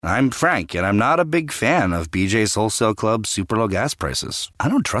I'm Frank, and I'm not a big fan of BJ's Wholesale Club's super low gas prices. I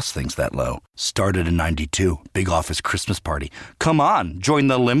don't trust things that low. Started in 92. Big office Christmas party. Come on, join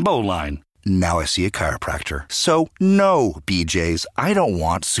the limbo line. Now I see a chiropractor. So, no, BJ's, I don't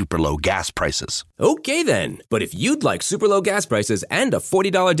want super low gas prices. Okay then, but if you'd like super low gas prices and a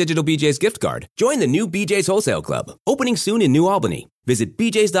 $40 digital BJ's gift card, join the new BJ's Wholesale Club, opening soon in New Albany. Visit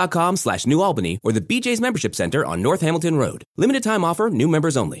bjs.com/New Albany or the BJ's Membership Center on North Hamilton Road. Limited time offer, new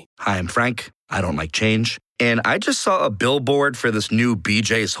members only. Hi, I'm Frank. I don't like change. And I just saw a billboard for this new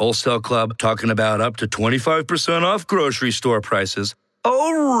BJ's Wholesale Club talking about up to 25% off grocery store prices.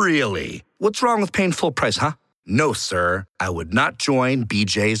 Oh, really? What's wrong with paying full price, huh? No, sir. I would not join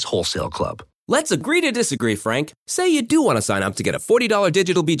BJ's Wholesale Club. Let's agree to disagree, Frank. Say you do want to sign up to get a $40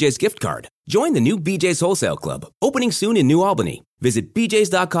 digital BJ's gift card. Join the new BJ's Wholesale Club, opening soon in New Albany. Visit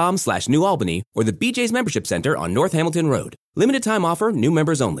bjs.com/New Albany or the BJ's Membership Center on North Hamilton Road. Limited time offer, new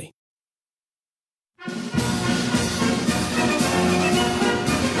members only.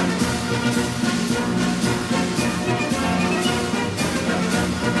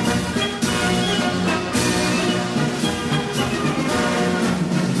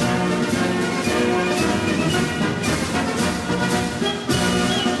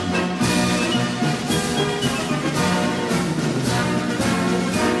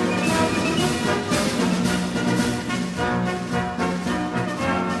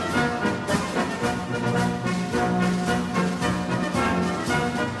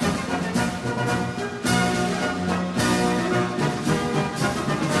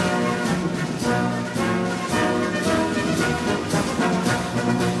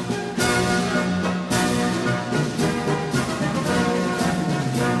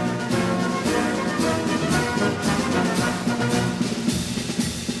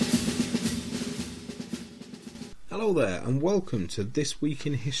 Hello there, and welcome to This Week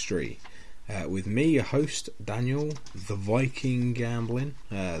in History, with me, your host, Daniel, the Viking Gamblin,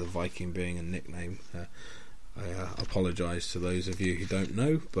 the Viking being a nickname. I apologise to those of you who don't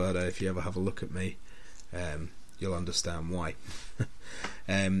know, but if you ever have a look at me, you'll understand why.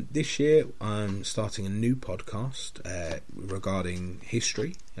 This year I'm starting a new podcast regarding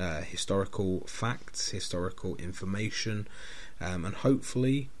history, historical facts, historical information, and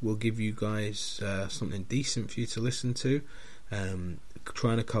hopefully we'll give you guys something decent for you to listen to,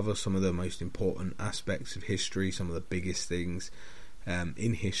 trying to cover some of the most important aspects of history, some of the biggest things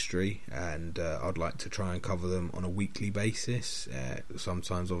in history, and I'd like to try and cover them on a weekly basis.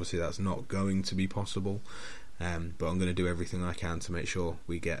 Sometimes obviously that's not going to be possible, but I'm going to do everything I can to make sure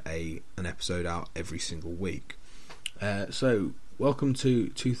we get an episode out every single week. So welcome to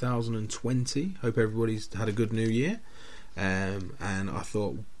 2020. Hope everybody's had a good new year. And I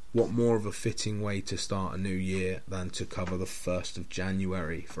thought, what more of a fitting way to start a new year than to cover the 1st of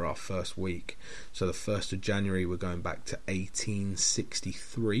January for our first week. So the 1st of January, we're going back to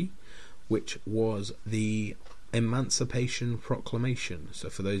 1863, which was the Emancipation Proclamation. So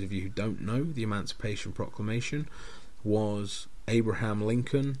for those of you who don't know, the Emancipation Proclamation was Abraham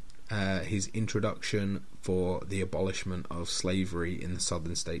Lincoln, his introduction for the abolishment of slavery in the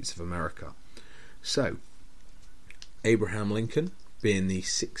southern states of America. So Abraham Lincoln, being the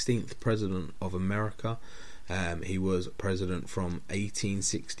 16th President of America, he was President from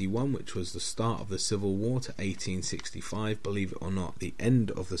 1861, which was the start of the Civil War, to 1865, believe it or not, the end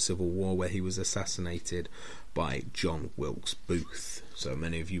of the Civil War, where he was assassinated by John Wilkes Booth. So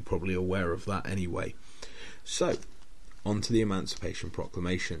many of you probably aware of that anyway. So, on to the Emancipation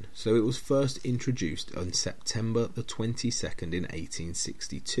Proclamation. So it was first introduced on September the 22nd in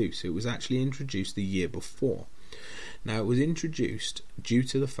 1862. So it was actually introduced the year before. Now, it was introduced due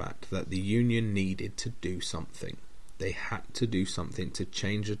to the fact that the Union needed to do something. They had to do something to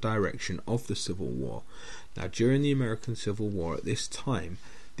change the direction of the Civil War. Now, during the American Civil War at this time,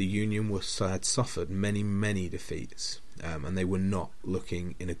 the Union had suffered many, many defeats, and they were not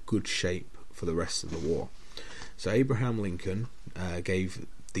looking in a good shape for the rest of the war. So Abraham Lincoln gave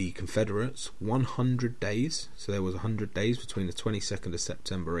the Confederates 100 days, so there was 100 days between the 22nd of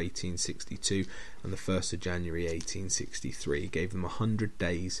September 1862 and the 1st of January 1863. He gave them 100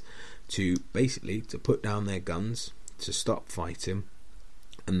 days to basically to put down their guns, to stop fighting,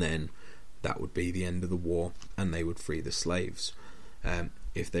 and then that would be the end of the war and they would free the slaves.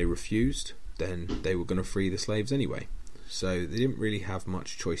 If they refused, then they were going to free the slaves anyway, so they didn't really have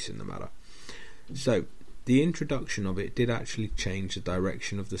much choice in the matter. So the introduction of it did actually change the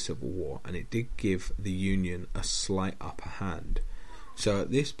direction of the Civil War, and it did give the Union a slight upper hand. So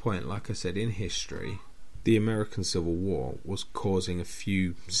at this point, like I said, in history, the American Civil War was causing a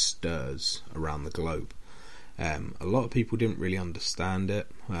few stirs around the globe. A lot of people didn't really understand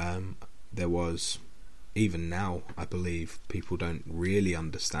it. There was, even now, I believe, people don't really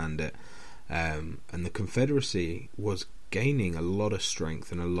understand it. And the Confederacy was gaining a lot of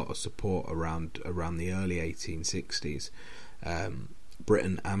strength and a lot of support around the early 1860s.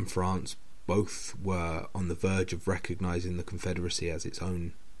 Britain and France both were on the verge of recognising the Confederacy as its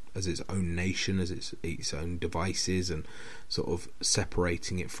own nation, as its own devices, and sort of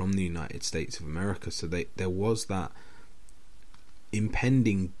separating it from the United States of America. So there was that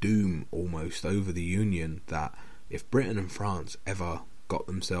impending doom almost over the Union, that if Britain and France ever got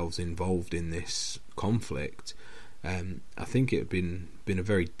themselves involved in this conflict, I think it had been a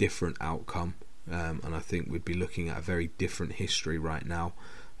very different outcome, and I think we'd be looking at a very different history right now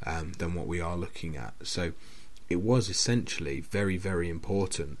than what we are looking at. So it was essentially very, very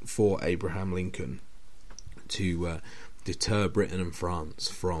important for Abraham Lincoln to deter Britain and France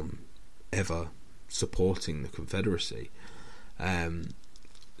from ever supporting the Confederacy.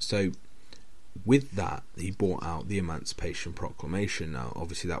 So with that, he brought out the Emancipation Proclamation. Now,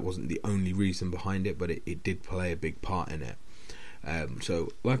 obviously, that wasn't the only reason behind it, but it did play a big part in it.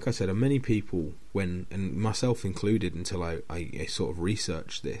 So, like I said, many people, and myself included, until I sort of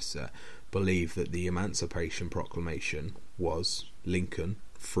researched this, believe that the Emancipation Proclamation was Lincoln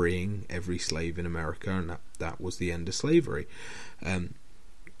freeing every slave in America, and that was the end of slavery.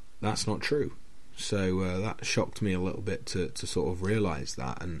 That's not true. So that shocked me a little bit to sort of realise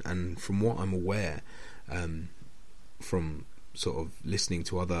that, and from what I'm aware, from sort of listening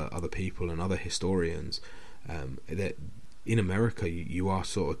to other people and other historians, that in America you are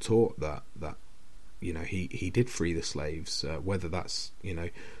sort of taught that he did free the slaves. Whether that's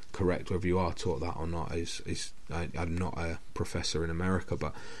correct, whether you are taught that or not, I'm not a professor in America,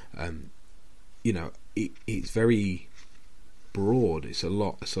 but it's very broad. It's a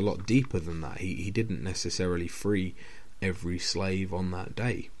lot deeper than that. He didn't necessarily free every slave on that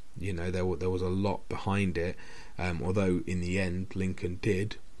day. There was a lot behind it, although in the end Lincoln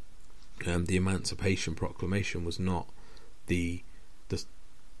did. The Emancipation Proclamation was not the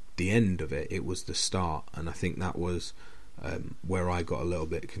end of it. It was the start, and I think that was where I got a little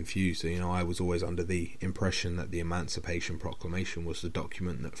bit confused. I was always under the impression that the Emancipation Proclamation was the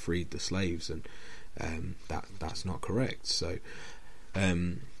document that freed the slaves, and that's not correct. So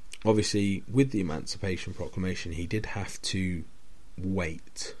obviously with the Emancipation Proclamation, he did have to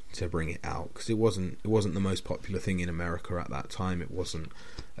wait to bring it out, because it wasn't the most popular thing in America at that time. It wasn't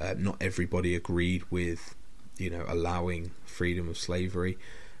not everybody agreed with allowing freedom of slavery,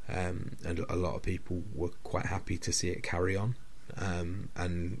 and a lot of people were quite happy to see it carry on,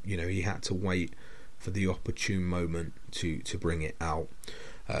 and he had to wait for the opportune moment to bring it out.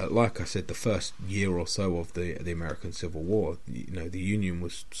 Like I said, the first year or so of the American Civil War, the Union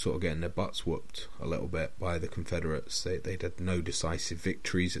was sort of getting their butts whooped a little bit by the Confederates. They'd had no decisive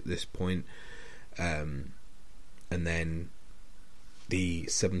victories at this point, and then the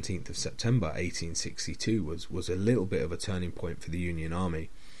 17th of September 1862 was a little bit of a turning point for the Union Army.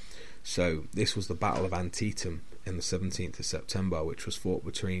 So this was the Battle of Antietam in the 17th of September, which was fought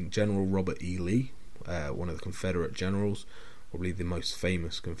between General Robert E. Lee, one of the Confederate generals, probably the most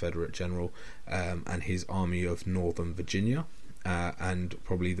famous Confederate general, and his Army of Northern Virginia, and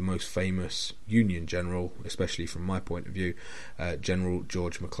probably the most famous Union general, especially from my point of view, General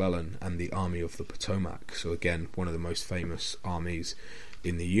George McClellan and the Army of the Potomac. So again, one of the most famous armies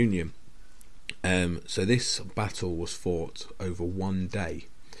in the Union. So this battle was fought over one day,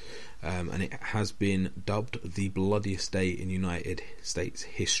 and it has been dubbed the bloodiest day in United States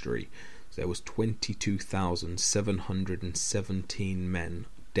history. There was 22,717 men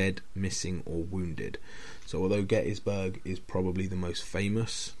dead, missing or wounded. So although Gettysburg is probably the most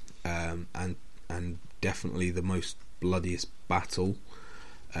famous and definitely the most bloodiest battle,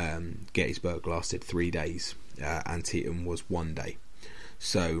 Gettysburg lasted 3 days. Antietam was 1 day.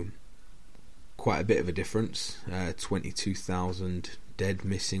 So quite a bit of a difference. 22,000 dead,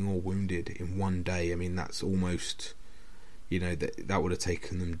 missing or wounded in 1 day. I mean, that's almost... that would have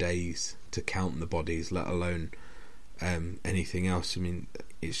taken them days to count the bodies, let alone anything else. I mean,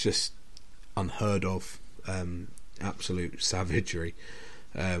 it's just unheard of, absolute savagery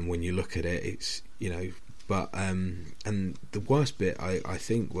when you look at it. It's but and the worst bit I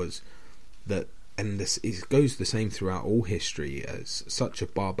think was that, and this it goes the same throughout all history, as such a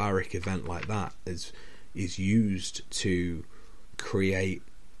barbaric event like that is used to create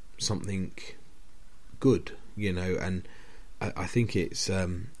something good, and I think it's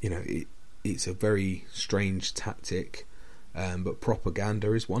it's a very strange tactic, but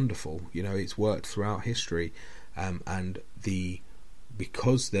propaganda is wonderful. It's worked throughout history, and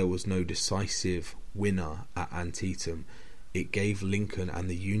because there was no decisive winner at Antietam, it gave Lincoln and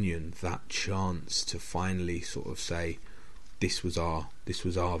the Union that chance to finally sort of say, this was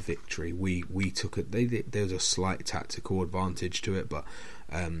our victory. We took it. There was a slight tactical advantage to it, but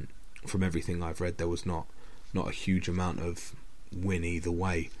from everything I've read, there was not a huge amount of win either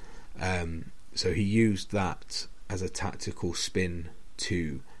way. So he used that as a tactical spin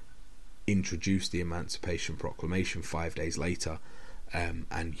to introduce the Emancipation Proclamation 5 days later,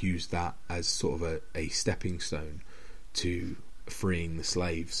 and used that as sort of a stepping stone to freeing the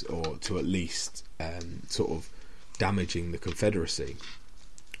slaves, or to at least sort of damaging the Confederacy.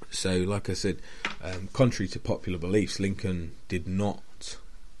 So, like I said, contrary to popular beliefs, Lincoln did not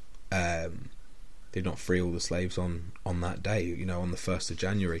free all the slaves on that day. On the 1st of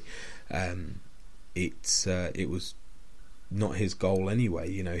January. It was not his goal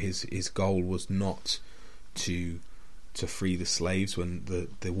anyway. His goal was not to free the slaves when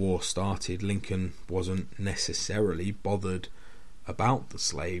the war started. Lincoln wasn't necessarily bothered about the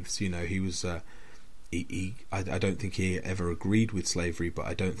slaves. He was. I don't think he ever agreed with slavery, but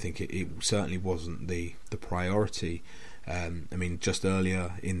I don't think it certainly wasn't the priority. Just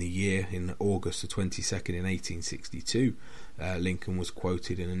earlier in the year, in August the 22nd in 1862, Lincoln was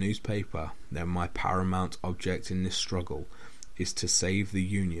quoted in a newspaper that my paramount object in this struggle is to save the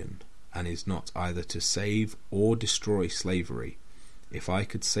Union, and is not either to save or destroy slavery. If I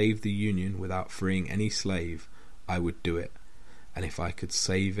could save the Union without freeing any slave, I would do it, and if I could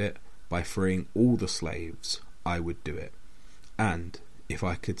save it by freeing all the slaves, I would do it, and if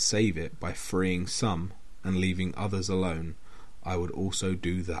I could save it by freeing some and leaving others alone, I would also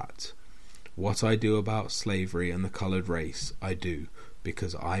do that. What I do about slavery and the coloured race, I do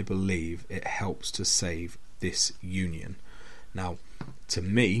because I believe it helps to save this Union. Now, to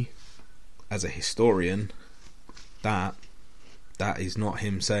me, as a historian, that is not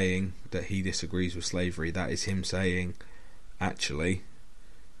him saying that he disagrees with slavery. That is him saying, actually,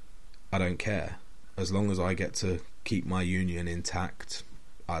 I don't care. As long as I get to keep my Union intact,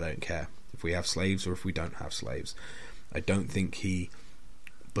 I don't care if we have slaves or if we don't have slaves. I don't think he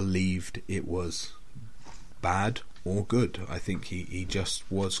believed it was bad or good. I think he just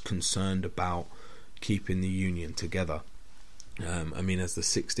was concerned about keeping the Union together. As the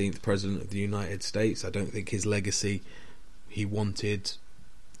 16th President of the United States, I don't think his legacy, he wanted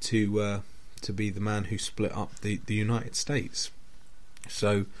to be the man who split up the United States.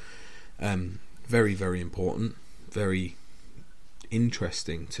 So, very, very important, very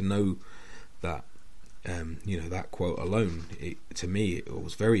interesting to know that, that quote alone. To me, it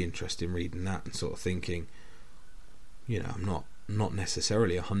was very interesting reading that and sort of thinking, I'm not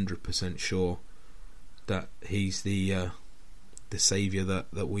necessarily 100% sure that he's the saviour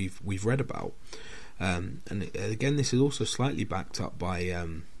that we've read about. And again, this is also slightly backed up by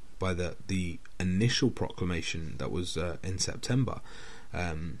the initial proclamation that was in September,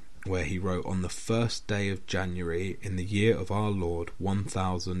 where he wrote, on the 1st day of January in the year of our Lord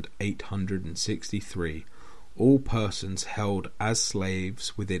 1863, all persons held as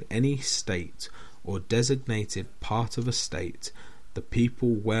slaves within any state or designated part of a state, the people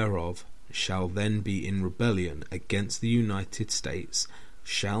whereof shall then be in rebellion against the United States,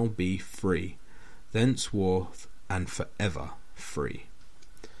 shall be free, thenceforth and forever free.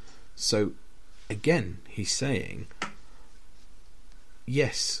 So again, he's saying,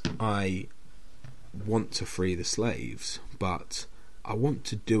 yes, I want to free the slaves, but I want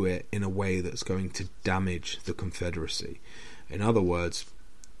to do it in a way that's going to damage the Confederacy. In other words,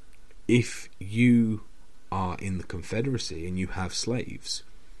 if you are in the Confederacy and you have slaves,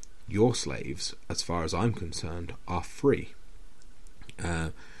 your slaves, as far as I'm concerned, are free.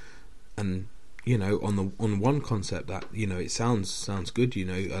 And on one concept that it sounds good.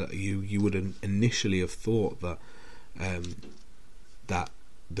 You would initially have thought that that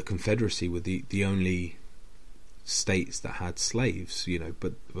the Confederacy were the only states that had slaves,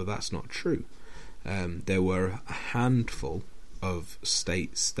 but that's not true. There were a handful of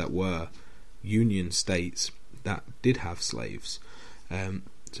states that were Union states that did have slaves.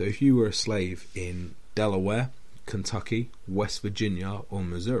 So if you were a slave in Delaware, Kentucky, West Virginia, or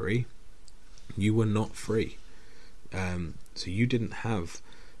Missouri, you were not free. So you didn't have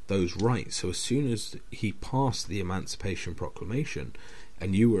those rights. So as soon as he passed the Emancipation Proclamation,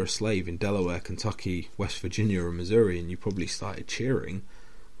 and you were a slave in Delaware, Kentucky, West Virginia, or Missouri, and you probably started cheering,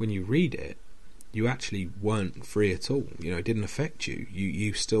 when you read it, you actually weren't free at all. It didn't affect you.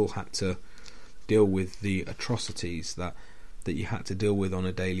 You still had to deal with the atrocities that you had to deal with on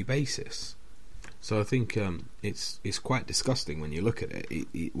a daily basis. So I think it's quite disgusting when you look at it.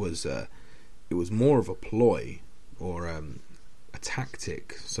 It was more of a ploy or a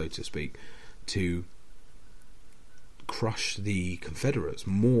tactic, so to speak, to crush the Confederates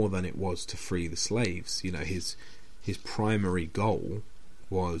more than it was to free the slaves. You know, his primary goal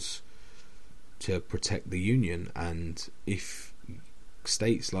was to protect the Union, and if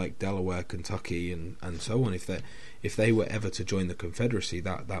states like Delaware, Kentucky, and so on, if they were ever to join the Confederacy,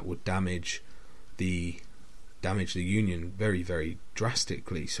 that would damage the Union very, very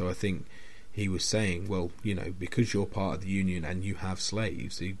drastically. So I think he was saying, well, you know, because you're part of the Union and you have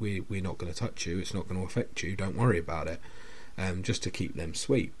slaves, we're not going to touch you. It's not going to affect you. Don't worry about it. Just to keep them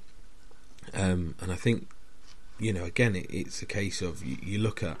sweet. And I think, you know, again, it's a case of you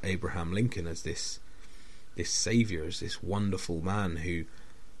look at Abraham Lincoln as this savior, as this wonderful man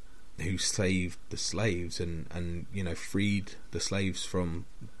who saved the slaves and you know, freed the slaves from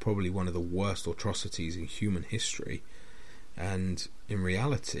probably one of the worst atrocities in human history. And in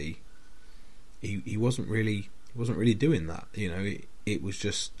reality, he wasn't really doing that. You know, it was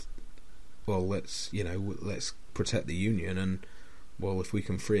just, well, let's protect the Union, and well, if we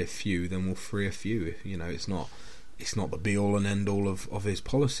can free a few, then we'll free a few. You know, it's not the be all and end all of his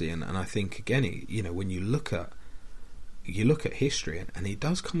policy. And I think, again, you know, when you look at history, and he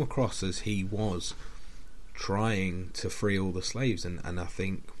does come across as he was trying to free all the slaves, and I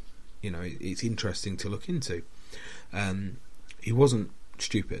think, you know, it's interesting to look into. He wasn't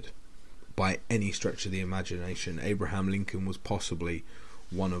stupid by any stretch of the imagination. Abraham Lincoln was possibly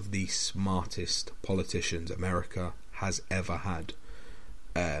one of the smartest politicians America has ever had.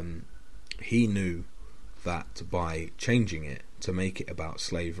 He knew that by changing it to make it about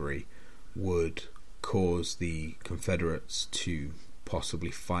slavery would cause the Confederates to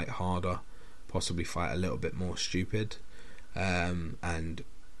possibly fight harder, possibly fight a little bit more stupid, and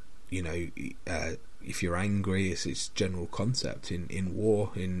you know, if you're angry, it's general concept in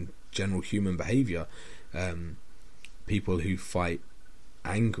war, in general human behaviour. People who fight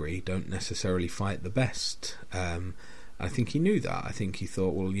angry don't necessarily fight the best. I think he knew that. I think he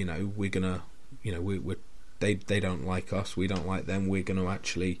thought, well, you know, we're gonna, you know, they don't like us, we don't like them. We're going to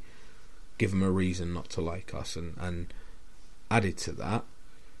actually give them a reason not to like us, and added to that,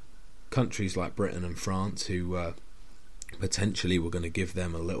 countries like Britain and France, who potentially were going to give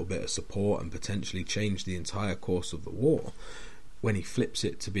them a little bit of support and potentially change the entire course of the war. When he flips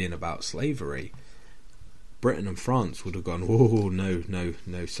it to being about slavery, Britain and France would have gone, oh,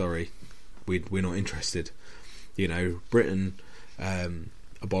 no, sorry, we're not interested. You know, Britain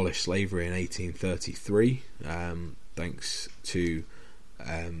abolished slavery in 1833, thanks to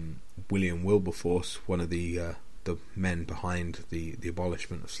William Wilberforce, one of the men behind the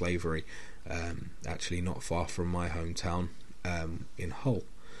abolishment of slavery, actually not far from my hometown, in Hull.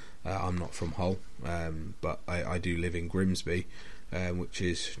 I'm not from Hull, but I do live in Grimsby, which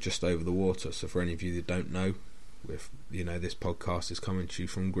is just over the water. So for any of you that don't know, if you know, this podcast is coming to you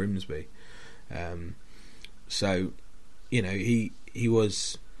from Grimsby. So, you know, he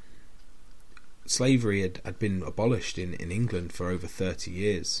was, slavery had been abolished in England for over 30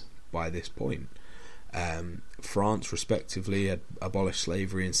 years by this point. France, respectively, had abolished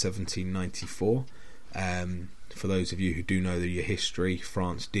slavery in 1794. For those of you who do know your history,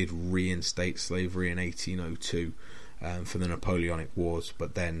 France did reinstate slavery in 1802 for the Napoleonic Wars,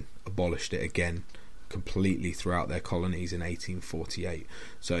 but then abolished it again completely throughout their colonies in 1848.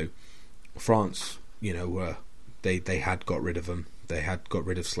 So France, you know, they had got rid of them. They had got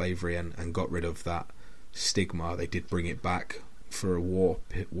rid of slavery and got rid of that stigma. They did bring it back for a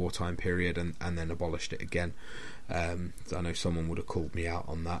wartime period and then abolished it again. I know someone would have called me out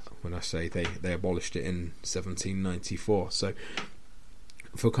on that when I say they abolished it in 1794. So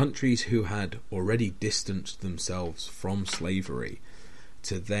for countries who had already distanced themselves from slavery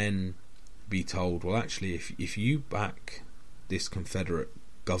to then be told, well, actually, if you back this Confederate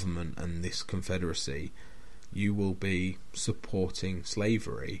government and this Confederacy, you will be supporting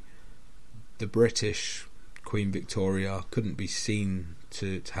slavery. The British, Queen Victoria, couldn't be seen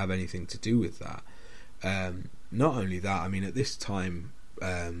to have anything to do with that. Not only that, I mean, at this time,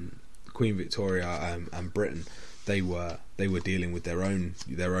 Queen Victoria and Britain, they were dealing with their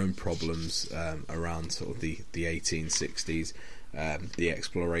own problems around sort of the 1860s, the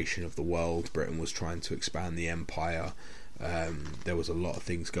exploration of the world. Britain was trying to expand the empire. There was a lot of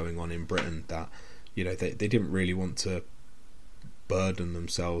things going on in Britain that, you know, they didn't really want to burden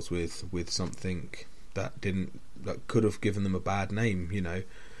themselves with something that could have given them a bad name, you know,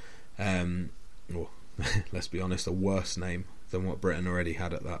 or let's be honest, a worse name than what Britain already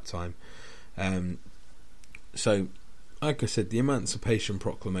had at that time. So, like I said, the Emancipation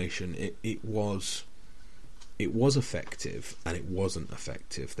Proclamation, it was effective and it wasn't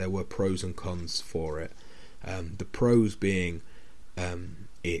effective. There were pros and cons for it. The pros being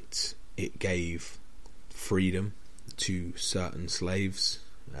it it gave freedom to certain slaves.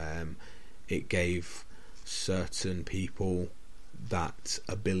 It gave certain people that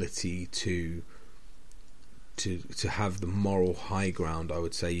ability to have the moral high ground. I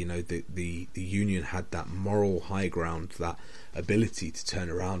would say, you know, the Union had that moral high ground, that ability to turn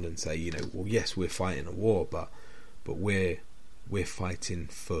around and say, you know, well, yes, we're fighting a war, but we're fighting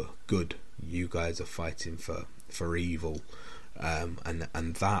for good. You guys are fighting for evil, and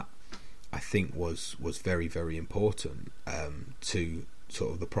that, I think, was very, very important to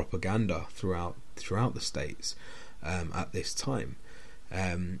sort of the propaganda throughout the States at this time.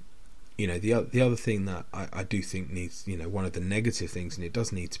 You know, the other thing that I do think needs, you know, one of the negative things, and it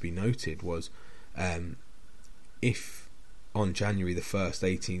does need to be noted, was if on January the 1st,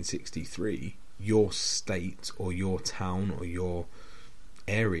 1863, your state or your town or your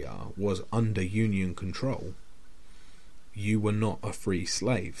area was under Union control, you were not a free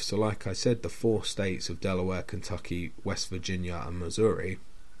slave. So like I said, the 4 states of Delaware, Kentucky, West Virginia and Missouri,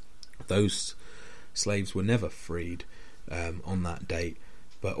 those slaves were never freed on that date.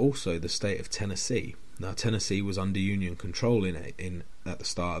 But also the state of Tennessee. Now, Tennessee was under Union control at the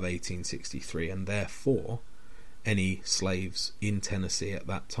start of 1863, and therefore any slaves in Tennessee at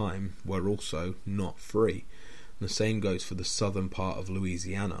that time were also not free. And the same goes for the southern part of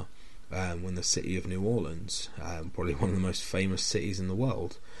Louisiana, when the city of New Orleans, probably one of the most famous cities in the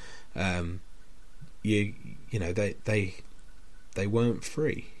world, you know, they weren't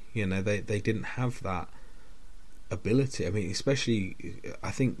free. You know, they didn't have that ability. I mean, I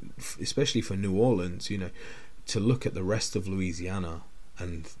think especially for New Orleans, you know, to look at the rest of Louisiana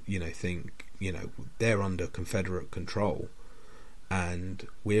and, you know, think, you know, they're under Confederate control and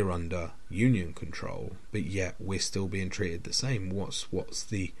we're under Union control, but yet we're still being treated the same. What's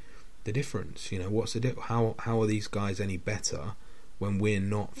the difference? You know, how are these guys any better when we're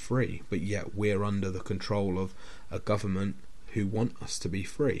not free, but yet we're under the control of a government who want us to be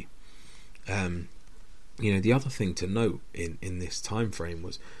free? You know, the other thing to note in this time frame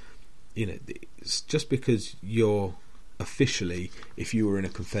was, you know, just because you're officially, if you were in a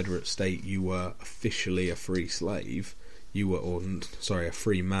Confederate state, you were officially a free slave, a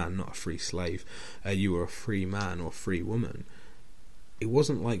free man, not a free slave, you were a free man or free woman, it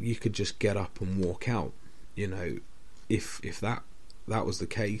wasn't like you could just get up and walk out. You know, if that was the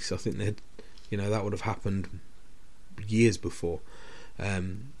case, I think that would have happened years before.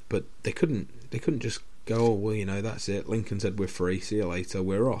 But they couldn't just go, oh, well, you know, that's it, Lincoln said we're free, see you later,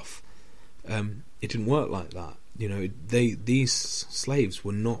 we're off. It didn't work like that. You know, these slaves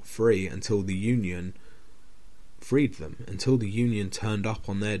were not free until the Union freed them, until the Union turned up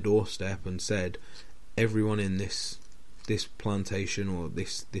on their doorstep and said, everyone in this plantation or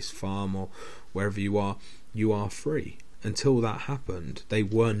this farm or wherever you are free. Until that happened, they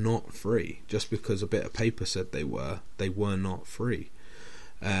were not free. Just because a bit of paper said they were not free.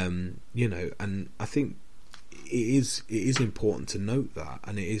 You know, and I think it is important to note that,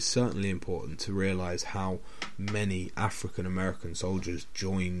 and it is certainly important to realise how many African American soldiers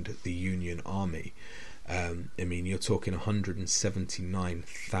joined the Union Army. I mean, you're talking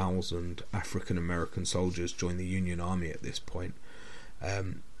 179,000 African American soldiers joined the Union Army at this point. I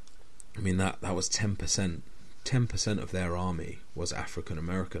mean, that was 10%. 10% of their army was African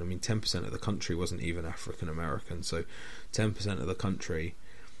American. I mean, 10% of the country wasn't even African American. So 10% of the country,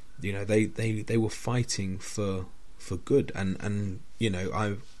 you know, they were fighting for good. And you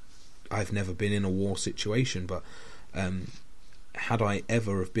know, I've never been in a war situation, but had I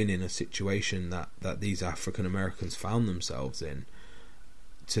ever have been in a situation that these African Americans found themselves in,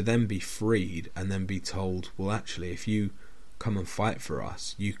 to then be freed and then be told, well, actually, if you come and fight for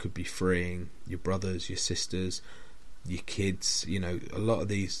us, you could be freeing your brothers, your sisters, your kids. You know, a lot of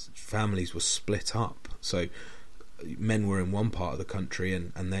these families were split up, so men were in one part of the country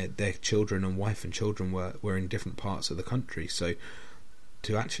and their children and wife and children were in different parts of the country. So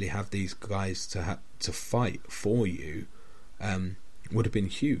to actually have these guys to fight for you would have been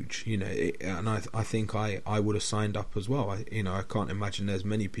huge, you know. And I think I would have signed up as well. I can't imagine there's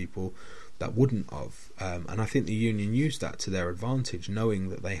many people that wouldn't have, and I think the Union used that to their advantage, knowing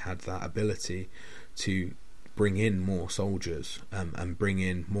that they had that ability to bring in more soldiers and bring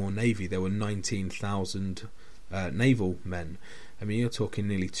in more navy. There were 19,000 naval men. I mean, you're talking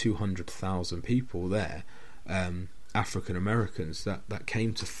nearly 200,000 people there, African Americans that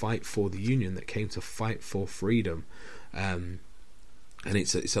came to fight for the Union, that came to fight for freedom, and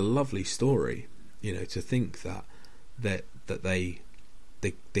it's a lovely story, you know, to think that they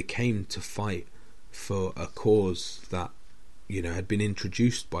came to fight for a cause that, you know, had been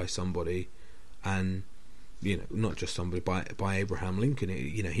introduced by somebody, and not just somebody by Abraham Lincoln.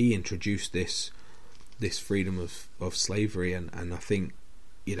 He introduced this freedom of slavery, and I think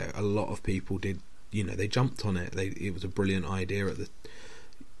a lot of people did. They jumped on it. It was a brilliant idea.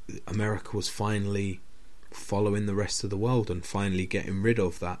 America was finally following the rest of the world and finally getting rid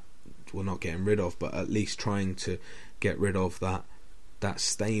of that. Well, not getting rid of, but at least trying to get rid of that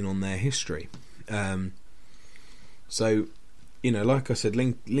stain on their history. So, like I said,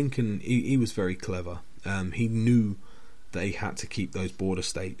 Lincoln, he was very clever. He knew that he had to keep those border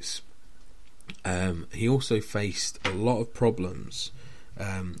states. He also faced a lot of problems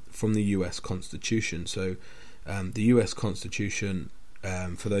from the US Constitution. So the US Constitution,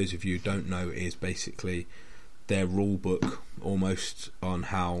 for those of you who don't know, is basically their rule book almost on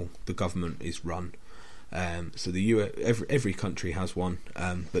how the government is run. So the US, every country has one,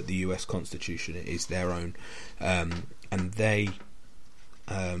 but the US Constitution is their own, and they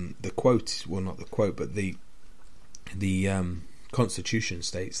the quote, well, not the quote, but the Constitution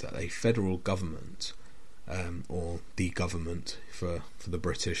states that a federal government, or the government for the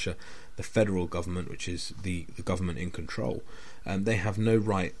British, the federal government, which is the government in control, they have no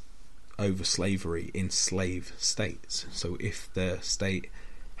right over slavery in slave states. So if the state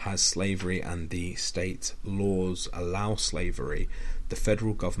has slavery and the state laws allow slavery, the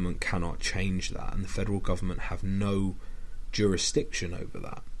federal government cannot change that, and the federal government have no jurisdiction over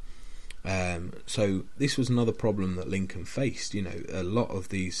that. So this was another problem that Lincoln faced. A lot of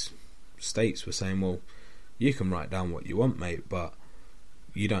these states were saying, well, you can write down what you want, mate, but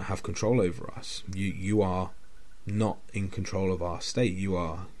you don't have control over us. You are not in control of our state.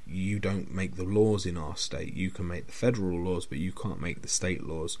 You don't make the laws in our state. You can make the federal laws, but you can't make the state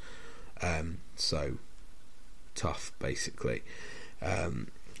laws. So tough, basically.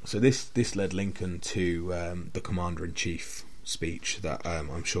 So this led Lincoln to the Commander-in-Chief speech that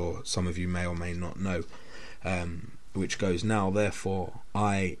I'm sure some of you may or may not know, which goes, "Now therefore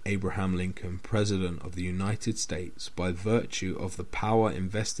I, Abraham Lincoln, President of the United States, by virtue of the power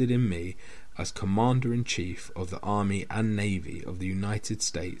invested in me as Commander-in-Chief of the Army and Navy of the United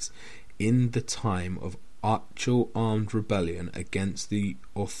States in the time of actual armed rebellion against the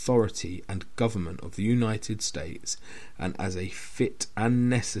authority and government of the United States, and as a fit and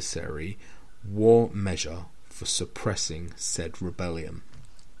necessary war measure for suppressing said rebellion."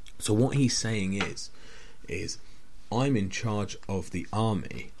 So what he's saying is I'm in charge of the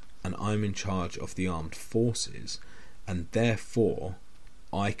army and I'm in charge of the armed forces, and therefore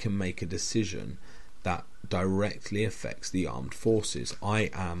I can make a decision that directly affects the armed forces. I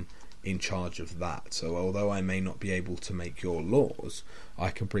am in charge of that. So although I may not be able to make your laws,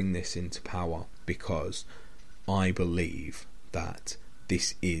 I can bring this into power because I believe that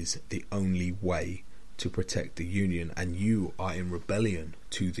this is the only way to protect the Union, and you are in rebellion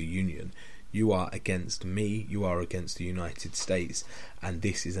to the Union. You are against me, you are against the United States, and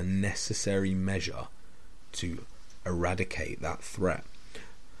this is a necessary measure to eradicate that threat.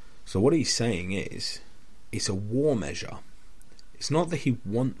 So what he's saying is, it's a war measure. It's not that he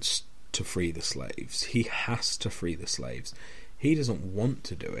wants to free the slaves. He has to free the slaves. He doesn't want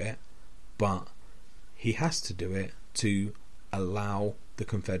to do it, but he has to do it to allow the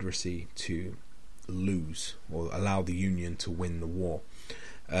Confederacy to lose, or allow the Union to win the war.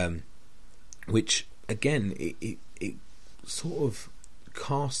 Which, again, it sort of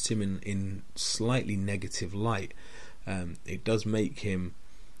casts him in slightly negative light. It does make him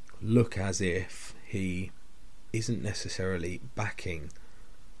look as if he isn't necessarily backing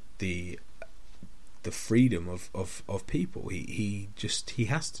the freedom of people. He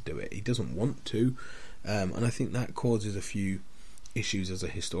has to do it. He doesn't want to, and I think that causes a few issues as a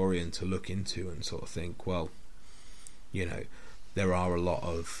historian to look into and sort of think, well, there are a lot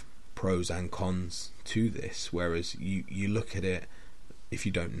of pros and cons to this, whereas you look at it, if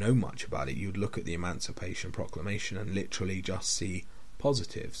you don't know much about it, you'd look at the Emancipation Proclamation and literally just see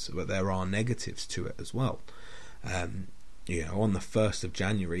positives, but there are negatives to it as well. On the 1st of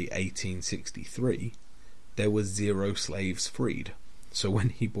January 1863, there were 0 slaves freed. So when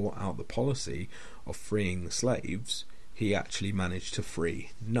he brought out the policy of freeing the slaves, he actually managed to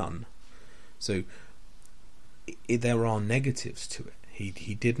free none. So there are negatives to it.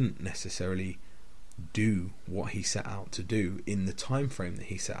 He didn't necessarily do what he set out to do in the time frame that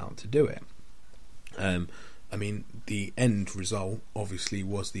he set out to do it. The end result obviously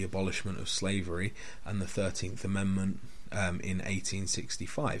was the abolishment of slavery and the 13th Amendment in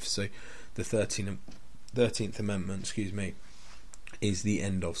 1865. So the 13th Amendment, is the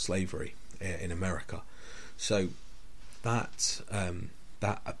end of slavery in America. So that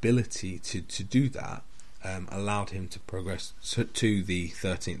ability to do that allowed him to progress to the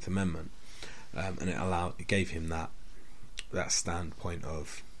 13th Amendment. and it gave him that standpoint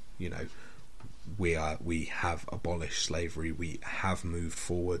of, you know, we have abolished slavery, we have moved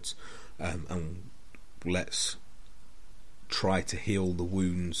forwards, and let's try to heal the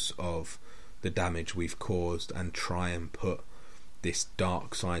wounds of the damage we've caused and try and put this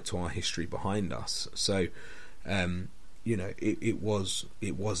dark side to our history behind us. So you know, it was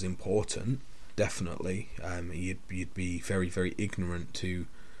important, definitely. You'd be very, very ignorant to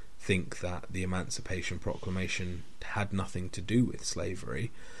think that the Emancipation Proclamation had nothing to do with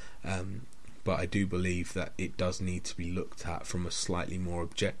slavery, but I do believe that it does need to be looked at from a slightly more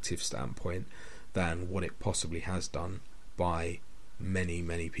objective standpoint than what it possibly has done by many,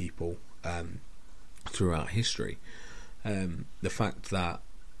 many people throughout history. The fact that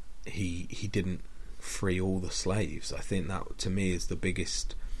he didn't free all the slaves, I think that to me is the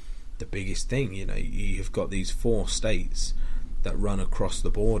biggest thing. You know, you've got these 4 states that run across the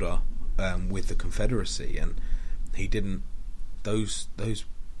border with the Confederacy, and he didn't. Those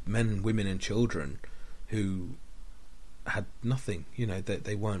men, women, and children who had nothing, you know,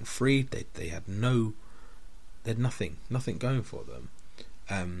 they weren't freed. They had nothing going for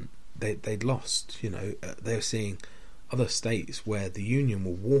them. They'd lost. You know, they were seeing other states where the Union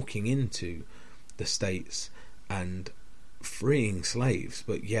were walking into the states and freeing slaves,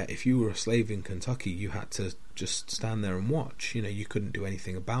 but yet if you were a slave in Kentucky, you had to just stand there and watch. You know, you couldn't do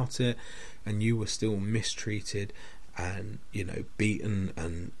anything about it, and you were still mistreated and, you know, beaten,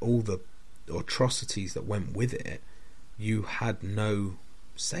 and all the atrocities that went with it. You had no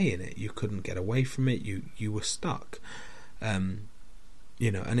say in it. You couldn't get away from it. You were stuck. You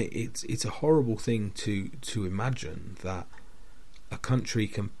know, and it's a horrible thing to imagine that a country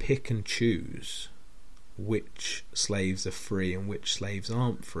can pick and choose which slaves are free and which slaves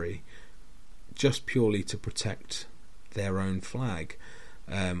aren't free, just purely to protect their own flag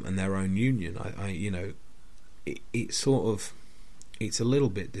and their own union. You know, it's a little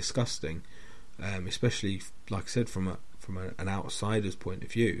bit disgusting, especially, like I said, from an outsider's point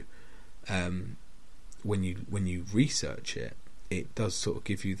of view. When you research it, it does sort of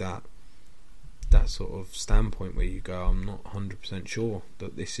give you that sort of standpoint where you go, I'm not 100% sure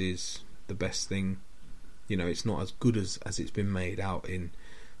that this is the best thing. You know, it's not as good as it's been made out in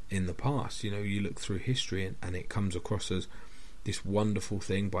the past. You know, you look through history and it comes across as this wonderful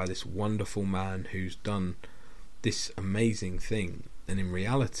thing by this wonderful man who's done this amazing thing, and in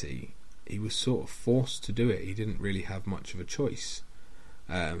reality he was sort of forced to do it. He didn't really have much of a choice,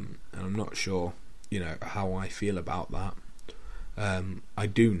 and I'm not sure, you know, how I feel about that. I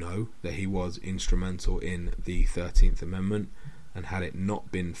do know that he was instrumental in the 13th Amendment, and had it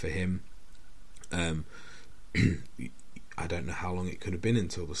not been for him, I don't know how long it could have been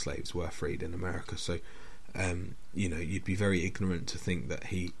until the slaves were freed in America. So, you know, you'd be very ignorant to think that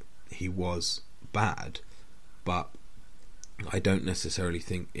he was bad, but I don't necessarily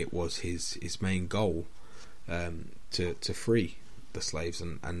think it was his main goal to free the slaves,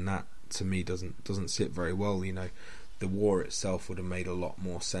 and that to me doesn't sit very well. You know, the war itself would have made a lot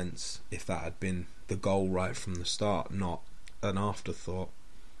more sense if that had been the goal right from the start, not an afterthought.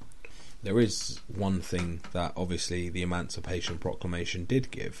 There is one thing that obviously the Emancipation Proclamation did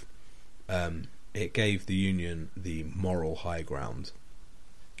give. It gave the Union the moral high ground,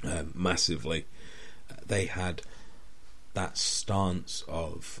 massively. They had that stance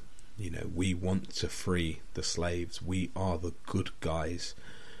of, you know, we want to free the slaves, we are the good guys.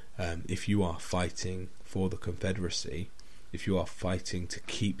 If you are fighting for the Confederacy, if you are fighting to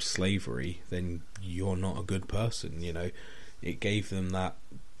keep slavery, then you're not a good person. You know, it gave them that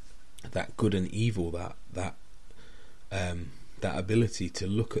good and evil, that ability to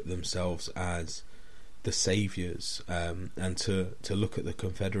look at themselves as the saviors, and to look at the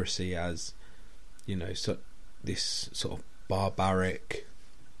Confederacy as, you know, this sort of barbaric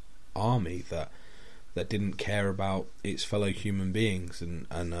army that didn't care about its fellow human beings,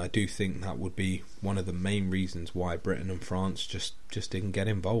 and I do think that would be one of the main reasons why Britain and France just didn't get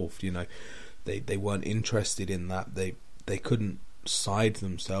involved. You know, they weren't interested in that. They couldn't side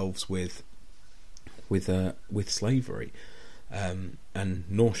themselves with slavery, and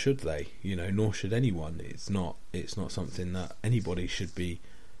nor should they. You know, nor should anyone. It's not something that anybody should be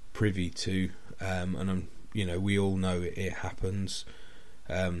privy to. And you know, we all know it happens,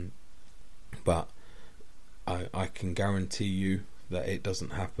 but I can guarantee you that it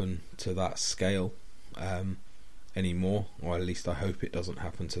doesn't happen to that scale anymore, or at least I hope it doesn't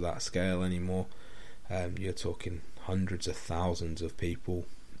happen to that scale anymore. You're talking hundreds of thousands of people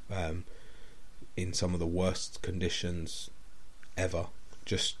in some of the worst conditions ever,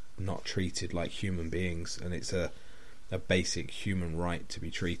 just not treated like human beings, and it's a basic human right to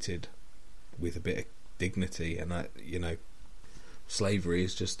be treated with a bit of dignity. And that, you know, slavery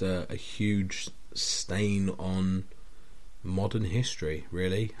is just a huge stain on modern history,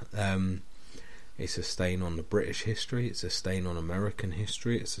 really. It's a stain on the British history, it's a stain on American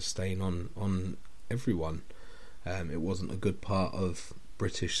history, it's a stain on everyone. It wasn't a good part of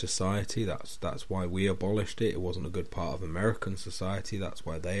British society, that's why we abolished it. It wasn't a good part of American society, that's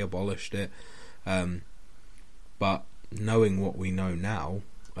why they abolished it. But knowing what we know now,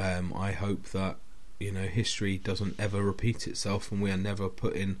 I hope that, you know, history doesn't ever repeat itself, and we are never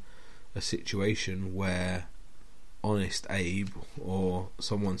put in a situation where Honest Abe or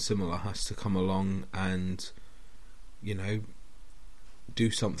someone similar has to come along and, you know, do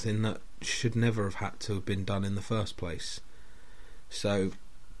something that should never have had to have been done in the first place. So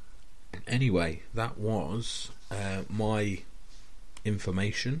anyway, that was my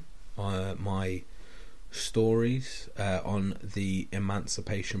information, my stories on the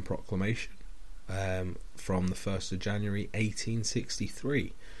Emancipation Proclamation from the 1st of January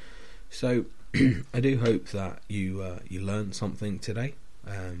 1863. So I do hope that you learned something today.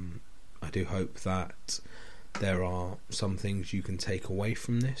 I do hope that there are some things you can take away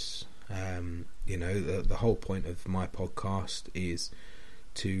from this. You know, the whole point of my podcast is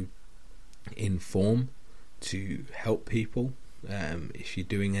to inform, to help people. If you're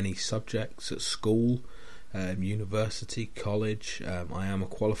doing any subjects at school, university, college, I am a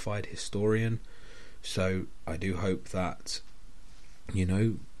qualified historian, so I do hope that, you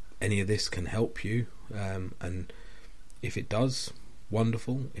know, any of this can help you, and if it does,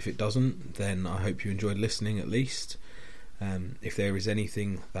 wonderful. If it doesn't, then I hope you enjoyed listening at least. If there is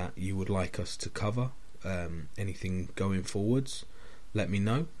anything that you would like us to cover, anything going forwards, let me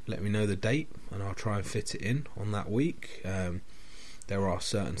know the date, and I'll try and fit it in on that week. There are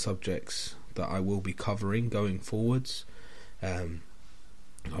certain subjects that I will be covering going forwards. I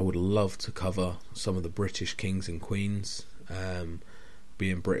would love to cover some of the British kings and queens.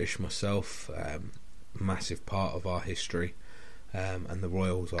 Being British myself, massive part of our history, and the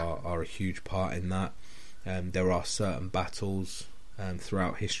royals are a huge part in that. There are certain battles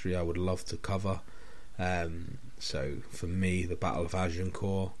throughout history I would love to cover. So for me, the Battle of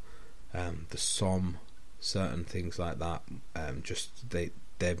Agincourt, the Somme, certain things like that, just they're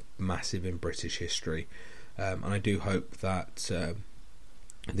massive in British history. And I do hope that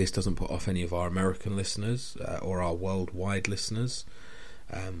this doesn't put off any of our American listeners or our worldwide listeners.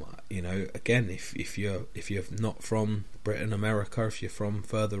 You know, again, if you're not from Britain, America, if you're from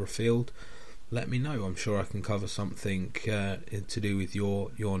further afield, let me know. I'm sure I can cover something to do with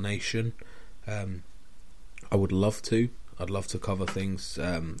your nation. I would love to. I'd love to cover things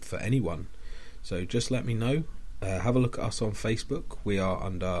for anyone. So just let me know. Have a look at us on Facebook. We are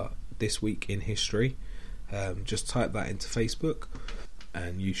under This Week in History. Just type that into Facebook,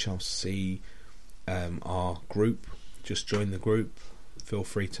 and you shall see our group. Just join the group. Feel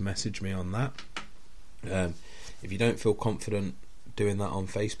free to message me on that. If you don't feel confident doing that on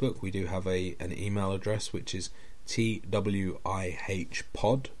Facebook, we do have an email address, which is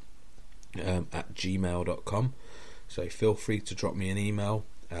twihpod@gmail.com. So feel free to drop me an email.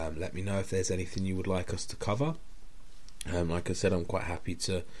 Let me know if there's anything you would like us to cover. Like I said, I'm quite happy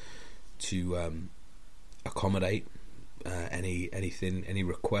to accommodate any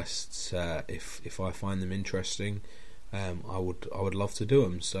requests if I find them interesting. I would love to do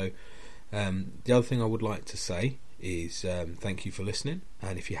them. So the other thing I would like to say is thank you for listening,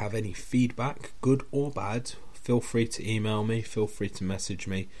 and if you have any feedback, good or bad, feel free to email me, feel free to message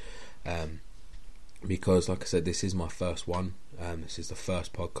me, because like I said, this is my first one. This is the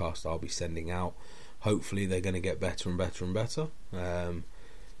first podcast I'll be sending out. Hopefully they're going to get better and better and better.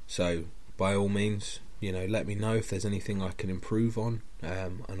 So by all means, you know, let me know if there's anything I can improve on,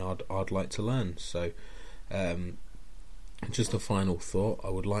 and I'd like to learn. So just a final thought, I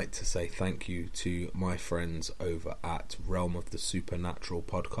would like to say thank you to my friends over at Realm of the Supernatural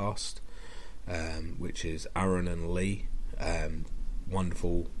podcast, which is Aaron and Lee.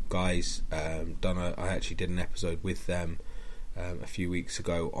 Wonderful guys. I actually did an episode with them a few weeks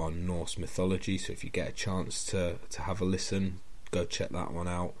ago on Norse mythology, so if you get a chance to have a listen, go check that one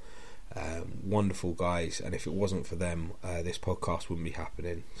out. Wonderful guys, and if it wasn't for them, this podcast wouldn't be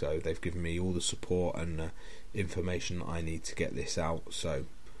happening. So they've given me all the support and information that I need to get this out. So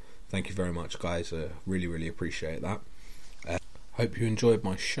thank you very much, guys. Really, really appreciate that. Hope you enjoyed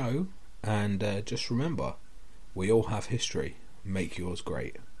my show, and just remember, we all have history. Make yours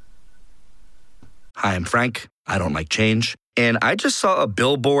great. Hi, I'm Frank. I don't like change. And I just saw a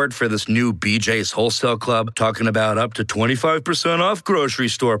billboard for this new BJ's Wholesale Club talking about up to 25% off grocery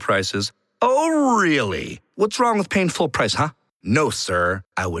store prices. Oh, really? What's wrong with paying full price, huh? No, sir.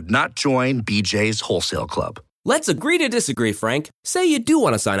 I would not join BJ's Wholesale Club. Let's agree to disagree, Frank. Say you do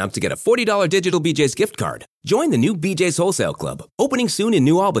want to sign up to get a $40 digital BJ's gift card. Join the new BJ's Wholesale Club, opening soon in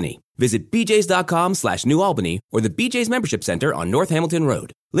New Albany. Visit bjs.com/New Albany or the BJ's Membership Center on North Hamilton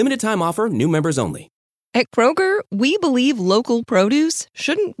Road. Limited time offer, new members only. At Kroger, we believe local produce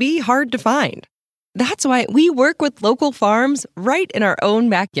shouldn't be hard to find. That's why we work with local farms right in our own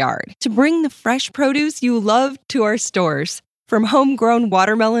backyard to bring the fresh produce you love to our stores. From homegrown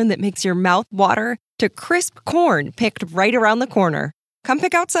watermelon that makes your mouth water to crisp corn picked right around the corner. Come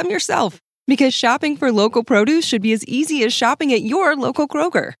pick out some yourself, because shopping for local produce should be as easy as shopping at your local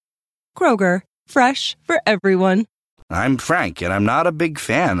Kroger. Kroger, fresh for everyone. I'm Frank, and I'm not a big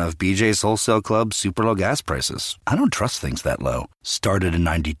fan of BJ's Wholesale Club super low gas prices. I don't trust things that low. Started in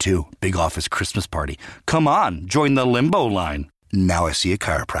 92. Big office Christmas party. Come on, join the limbo line. Now I see a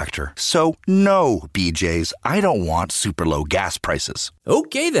chiropractor. So, no, BJ's, I don't want super low gas prices.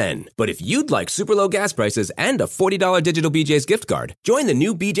 Okay then, but if you'd like super low gas prices and a $40 digital BJ's gift card, join the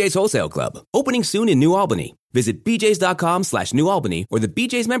new BJ's Wholesale Club, opening soon in New Albany. Visit bjs.com/New Albany or the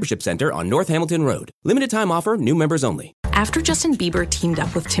BJ's Membership Center on North Hamilton Road. Limited time offer, new members only. After Justin Bieber teamed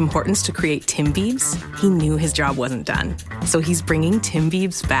up with Tim Hortons to create Tim Biebs, he knew his job wasn't done. So he's bringing Tim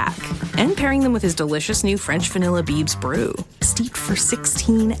Biebs back and pairing them with his delicious new French vanilla Biebs brew, steeped for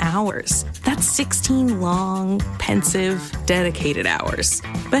 16 hours. That's 16 long, pensive, dedicated hours.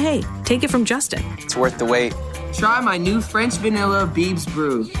 But hey, take it from Justin. It's worth the wait. Try my new French vanilla Biebs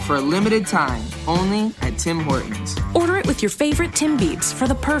brew for a limited time, only at Tim Hortons. Order it with your favorite Tim Biebs for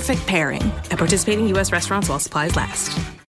the perfect pairing at participating U.S. restaurants while supplies last.